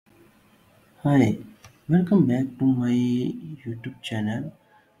Hi, welcome back to my YouTube channel.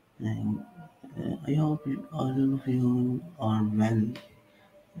 And I hope all of you are well.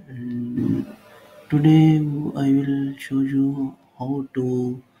 And today I will show you how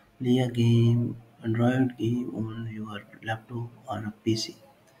to play a game, Android game on your laptop or a PC.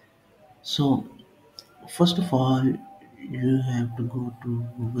 So first of all, you have to go to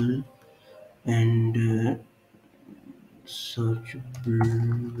Google and search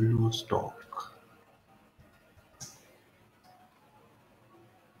Blue Stock.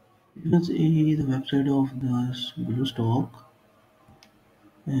 You can see the website of the Blue Stock.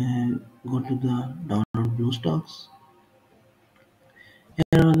 Go to the download BlueStacks. Here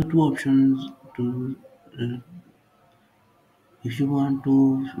are the two options to uh, if you want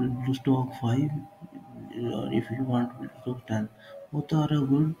to BlueStack 5 or if you want BlueStack 10. Both are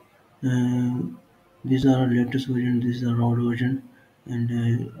good. Uh, these are latest version. These are old version, and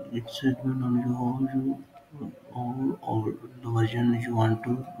it's depend on you or the version you want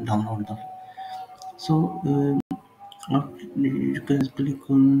to download the. So you can click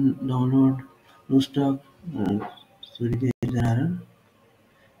on download BlueStack. Sorry, there is an error.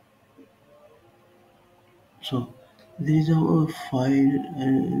 So there is a file,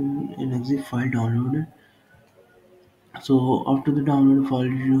 an exit file downloaded. So after the download file,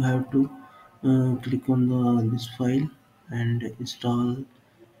 you have to click on the this file and install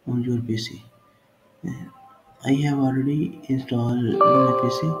on your PC. Uh, I have already installed on my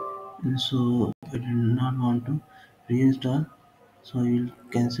PC, and so I do not want to reinstall. So I will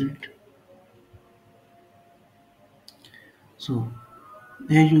cancel it. So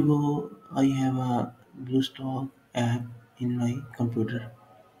there you go. I have a BlueStack app in my computer.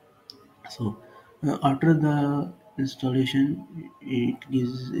 So after the installation,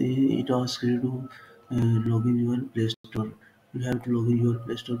 it asks you to log in your Play Store. You have to log in your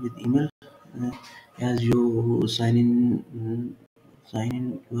Play Store with email uh, as you sign in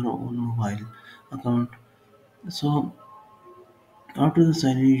your own mobile account. So after the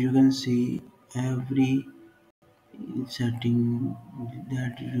sign in, you can see every setting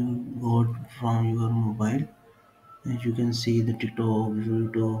that you got from your mobile. As you can see the TikTok,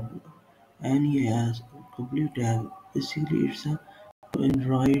 YouTube, any as complete app. Basically, it's a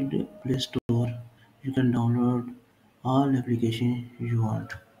Android Play Store. You can download all applications you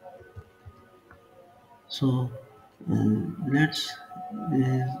want. So let's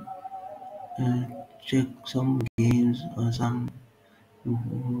uh, uh, check some games or some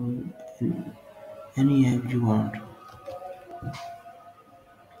any app you want.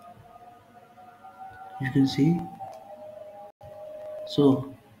 You can see.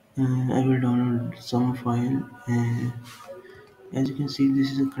 So I will download some file. As you can see,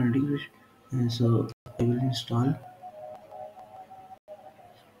 this is a configuration. So I will install.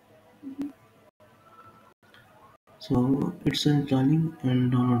 So it's installing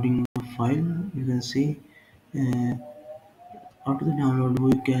and downloading the file. You can see uh, after the download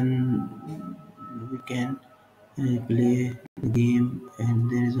we can play the game, and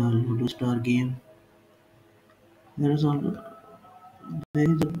there is a Ludo Star game. There is a there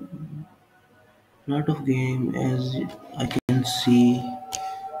is a lot of game as I can see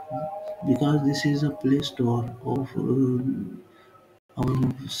because this is a Play Store of our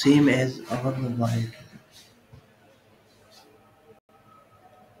same as our mobile.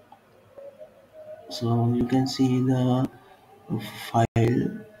 So you can see the file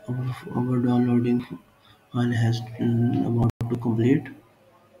of our downloading file has about to complete.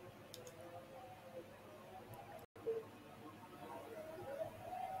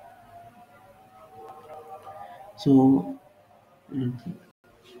 So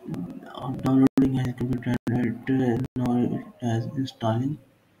downloading has completed. Now it has installing.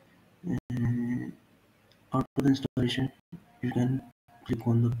 After the installation, you can click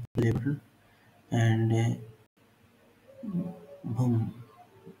on the play button and boom,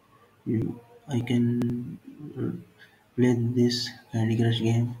 I can uh, play this Candy Crush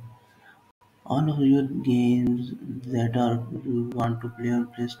game. All of your games that are you want to play on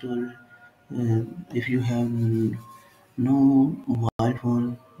Play Store, if you have no mobile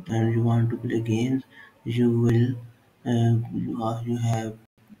phone and you want to play games, you will you have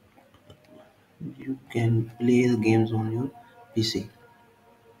you can play the games on your PC.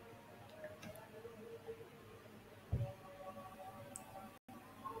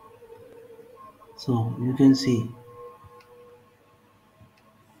 So you can see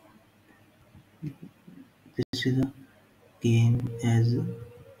this is a game as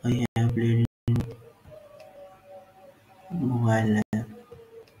I have played in mobile app.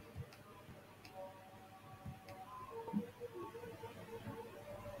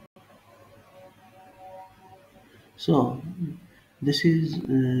 So this is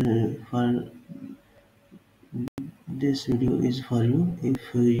for this video is for you.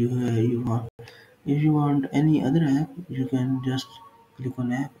 If you want any other app, you can just click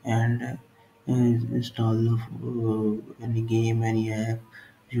on app and install any game, any app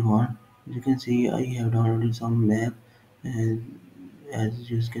you want. You can see I have downloaded some app, and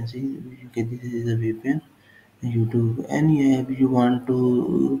as you can see, this is a VPN. YouTube, any app you want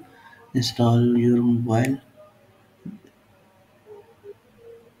to install your mobile.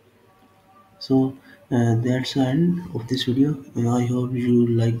 So that's the end of this video. I hope you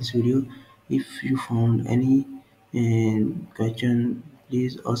like this video. If you found any question,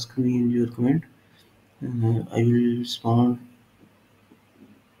 please ask me in your comment. I will respond,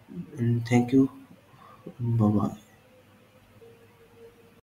 and thank you. Bye bye.